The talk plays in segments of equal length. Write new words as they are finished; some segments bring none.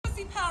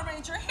Power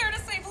Ranger, here to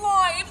save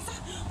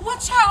lives.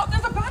 Watch out,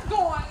 there's a bad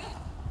guy.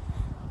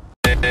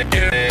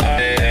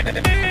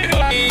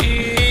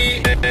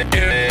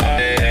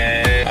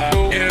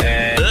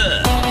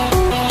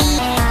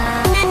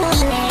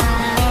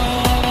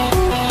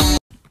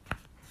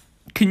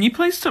 Can you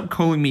please stop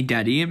calling me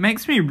daddy? It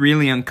makes me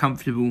really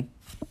uncomfortable.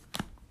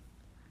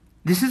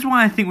 This is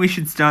why I think we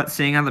should start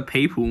seeing other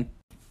people.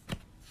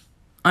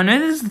 I know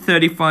there's a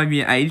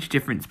 35-year age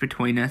difference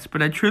between us,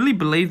 but I truly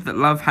believe that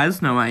love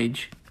has no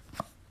age.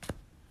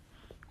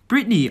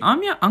 Brittany,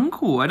 I'm your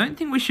uncle. I don't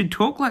think we should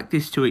talk like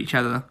this to each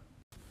other.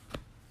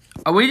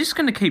 Are we just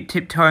going to keep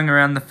tiptoeing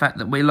around the fact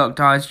that we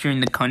locked eyes during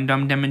the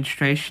condom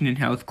demonstration in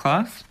health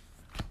class?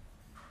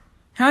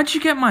 How'd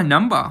you get my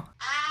number?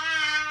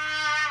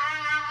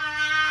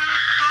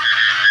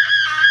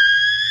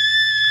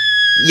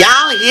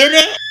 Y'all hear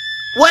that?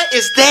 What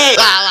is that?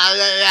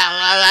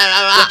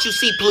 What you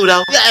see,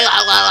 Pluto?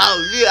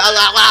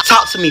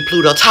 Talk to me,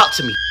 Pluto. Talk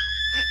to me.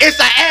 It's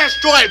an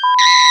asteroid.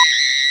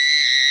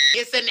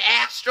 It's an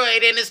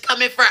asteroid and it's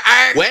coming for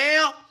Earth.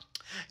 Well,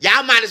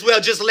 y'all might as well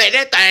just let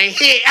that thing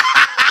hit.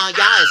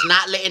 Y'all is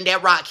not letting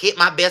that rock hit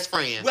my best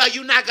friend. Well,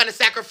 you not gonna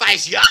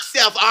sacrifice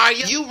yourself, are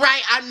you? You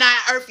right, I'm not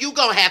Earth. You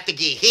gonna have to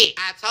get hit.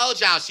 I told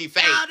y'all she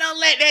fake. Y'all don't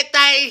let that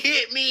thing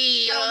hit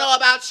me. I don't know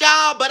about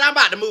y'all, but I'm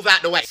about to move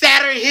out the way.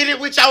 Saturn hit it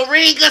with your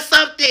ring or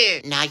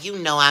something. Now you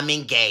know I'm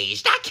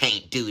engaged. I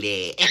can't do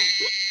that.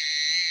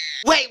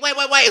 Wait.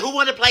 Who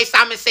wanna play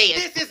Simon Says?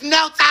 This is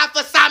no time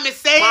for Simon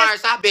Says.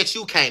 Mars, I bet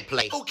you can't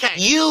play. Who can't?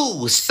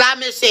 You.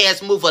 Simon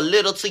Says move a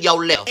little to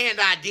your left. And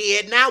I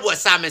did. Now what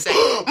Simon says?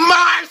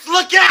 Mars,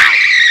 look out!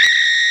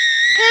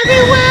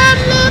 Everywhere I'm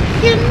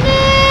looking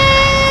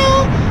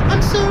now,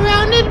 I'm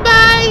surrounded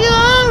by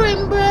your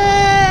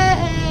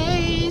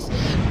embrace.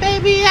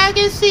 Baby, I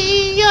can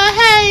see your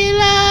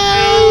halo.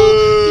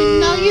 You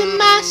know you're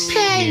my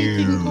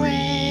saving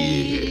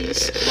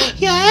grace.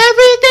 You're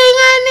everything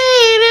I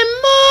need and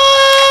more.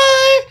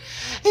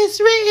 It's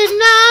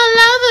written all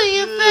over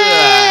your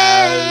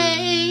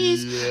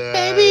face.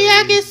 Baby,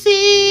 I can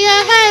see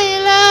your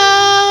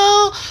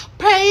halo.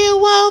 Pray it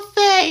won't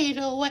fade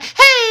away.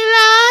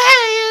 Halo,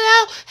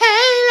 halo,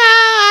 halo.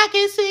 I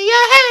can see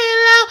your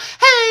halo,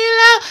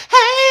 halo,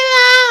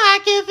 halo. I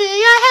can feel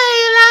your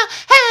halo,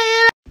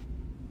 halo.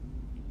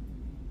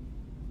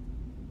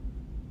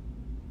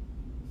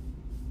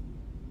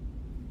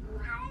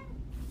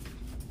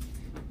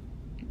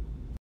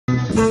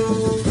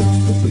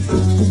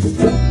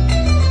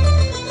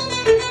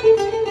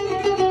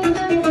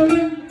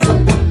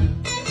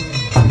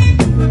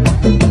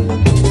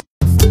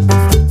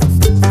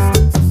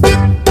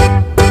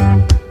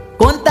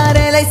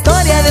 Contaré la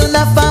historia de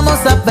una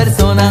famosa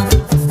persona.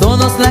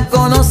 Todos la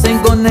conocen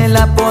con el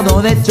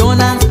apodo de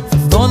Chona.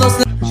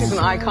 She's an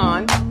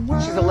icon,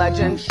 she's a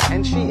legend,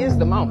 and she is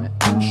the moment.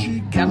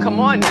 Now come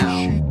on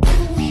now.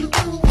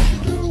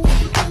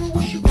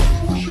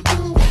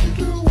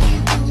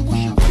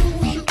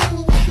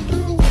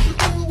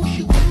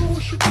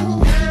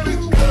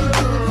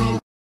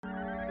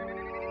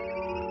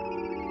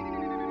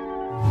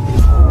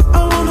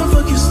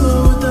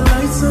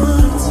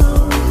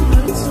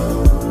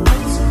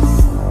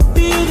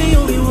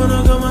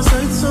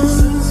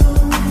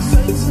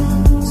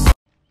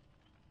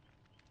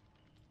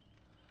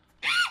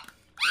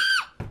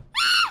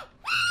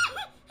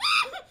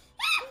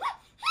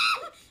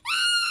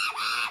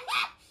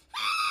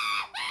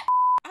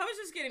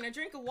 Getting a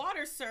drink of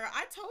water, sir.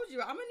 I told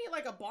you, I'm gonna need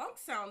like a bonk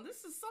sound.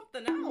 This is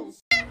something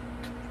else.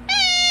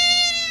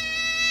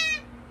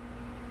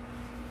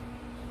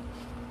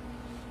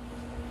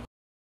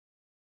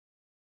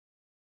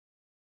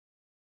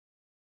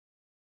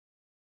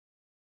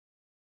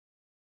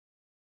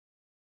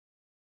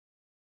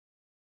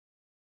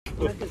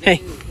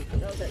 Hey,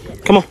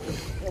 come on.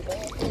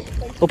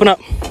 Open up.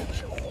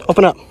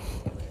 Open up.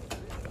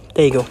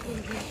 There you go.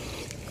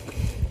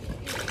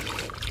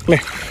 Come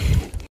here.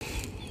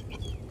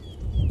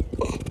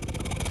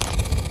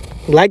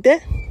 You like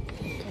that?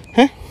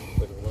 Huh?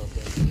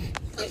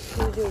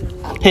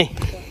 Hey,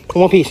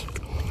 one piece.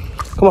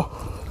 Come on.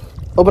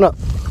 Open up.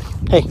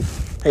 Hey,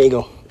 there you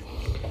go.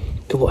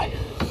 Good boy.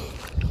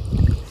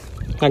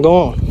 Now go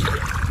on.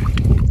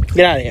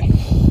 Get out of here.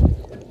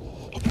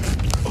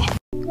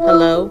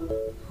 Hello?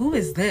 Who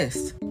is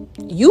this?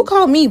 You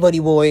call me, buddy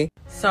boy.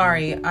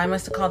 Sorry, I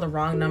must have called the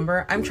wrong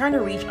number. I'm trying to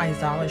reach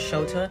Aizawa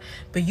Shota,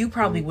 but you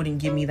probably wouldn't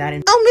give me that.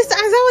 Oh, Mr.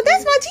 Aizawa,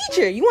 that's my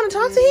teacher. You want to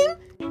talk to him?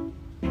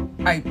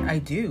 I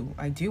do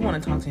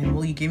want to talk to him.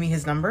 Will you give me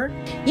his number?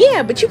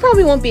 Yeah, but you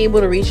probably won't be able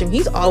to reach him.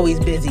 He's always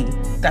busy.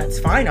 That's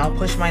fine. I'll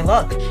push my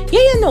luck.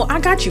 Yeah, no, I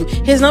got you.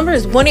 His number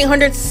is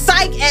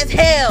 1-800-PSYCH as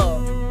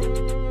hell.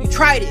 You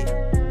tried it.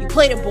 You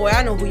played it, boy.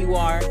 I know who you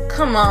are.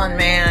 Come on,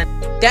 man.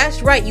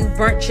 That's right, you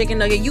burnt chicken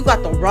nugget. You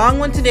got the wrong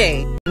one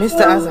today.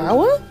 Mr.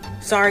 Aizawa?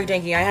 Sorry,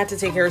 Denki. I had to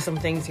take care of some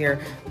things here.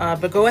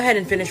 But go ahead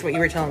and finish what you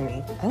were telling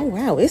me. Oh,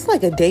 wow. It's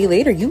like a day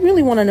later. You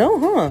really want to know,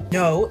 huh?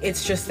 No,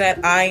 it's just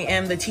that I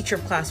am the teacher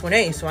of Class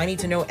 1A, so I need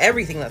to know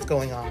everything that's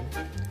going on.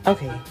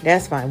 Okay,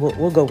 that's fine.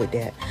 We'll go with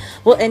that.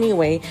 Well,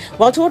 anyway,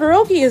 while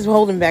Todoroki is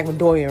holding back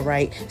Midoriya,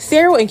 right,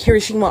 Sero and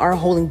Kirishima are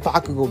holding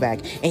Bakugo back.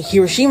 And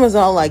Kirishima's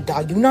all like,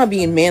 dog, you not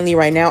being manly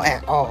right now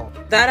at all.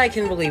 That I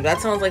can believe. That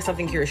sounds like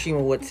something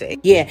Kirishima would say.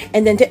 Yeah,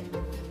 and then...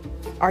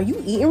 Are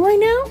you eating right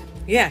now?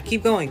 Yeah,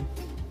 keep going.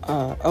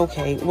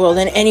 Okay. Well,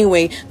 then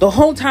anyway, the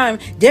whole time,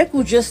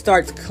 Deku just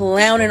starts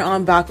clowning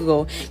on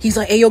Bakugo. He's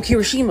like, hey, yo,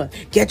 Kirishima,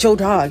 get your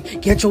dog.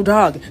 Get your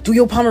dog. Do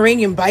your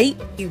Pomeranian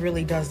bite? He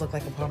really does look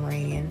like a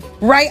Pomeranian.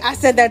 Right, I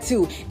said that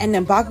too. And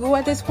then Bakugo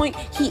at this point,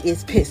 he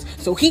is pissed.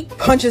 So he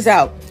punches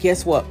out.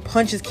 Guess what?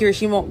 Punches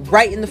Kirishima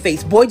right in the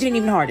face. Boy didn't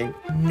even harden.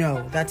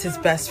 No, that's his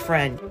best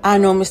friend. I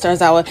know, Mr.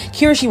 Aizawa.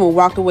 Kirishima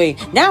walked away.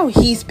 Now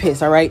he's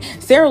pissed, alright?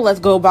 Sarah lets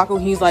go of Bakugo.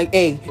 He's like,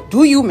 hey,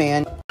 do you,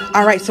 man?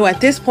 Alright, so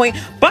at this point,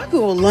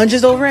 Bakugo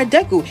lunges over at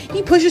Deku.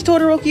 He pushes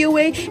Todoroki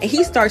away and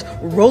he starts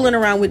rolling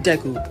around with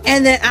Deku.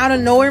 And then out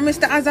of nowhere,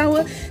 Mr.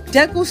 Aizawa,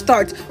 Deku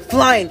starts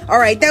flying.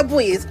 Alright, that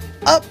boy is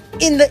up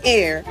in the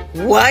air.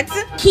 What?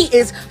 He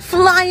is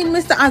flying,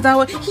 Mr.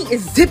 Aizawa. He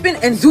is zipping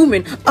and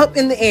zooming up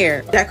in the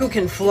air. Deku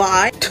can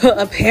fly?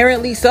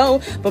 Apparently so,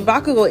 but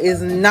Bakugo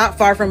is not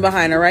far from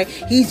behind, alright?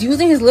 He's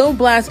using his little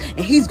blast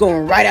and he's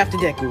going right after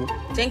Deku.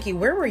 Denki,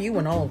 where were you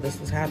when all of this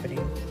was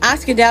happening? I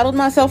skedaddled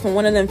myself in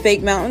one of them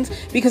fake mountains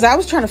because I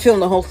was trying to film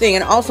the whole thing,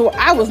 and also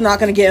I was not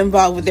going to get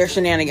involved with their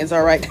shenanigans,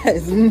 alright? That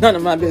is none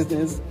of my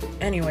business.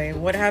 Anyway,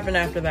 what happened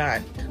after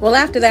that? Well,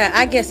 after that,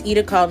 I guess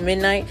Ida called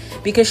midnight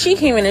because she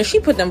came in and she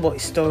put them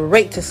boys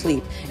straight to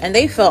sleep, and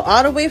they fell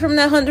all the way from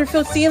that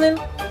 100-foot ceiling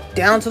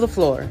down to the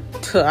floor.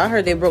 I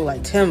heard they broke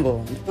like 10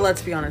 bones.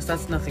 Let's be honest,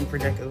 that's nothing for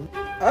Deku.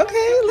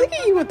 Okay, look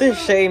at you with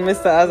this shade,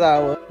 Mr.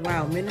 Aizawa.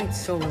 Wow, Midnight's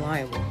so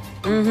reliable.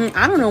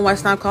 I don't know why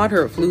Snot called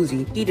her a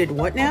floozy. He did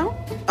what now?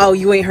 Oh,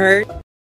 you ain't heard?